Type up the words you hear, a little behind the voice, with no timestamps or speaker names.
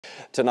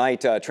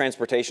Tonight,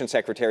 Transportation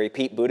Secretary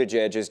Pete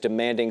Buttigieg is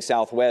demanding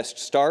Southwest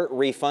start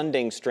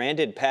refunding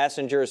stranded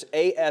passengers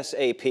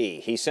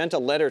ASAP. He sent a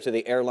letter to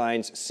the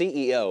airline's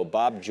CEO,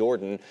 Bob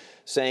Jordan,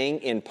 saying,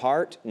 in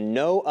part,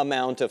 no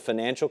amount of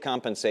financial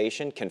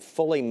compensation can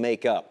fully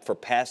make up for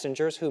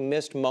passengers who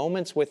missed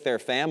moments with their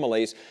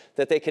families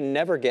that they can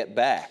never get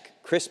back.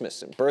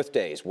 Christmas and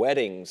birthdays,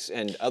 weddings,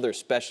 and other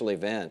special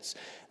events.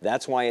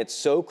 That's why it's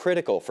so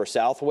critical for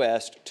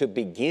Southwest to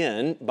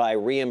begin by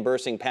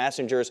reimbursing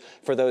passengers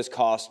for those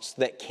costs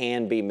that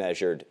can be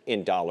measured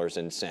in dollars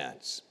and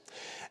cents.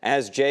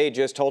 As Jay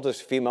just told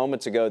us a few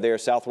moments ago there,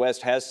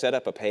 Southwest has set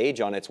up a page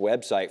on its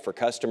website for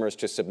customers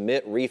to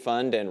submit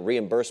refund and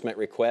reimbursement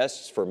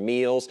requests for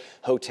meals,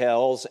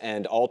 hotels,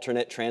 and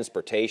alternate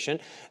transportation.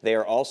 They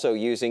are also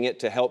using it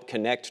to help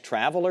connect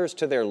travelers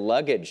to their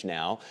luggage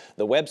now.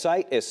 The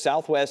website is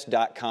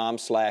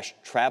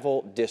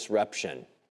southwest.com/travel disruption.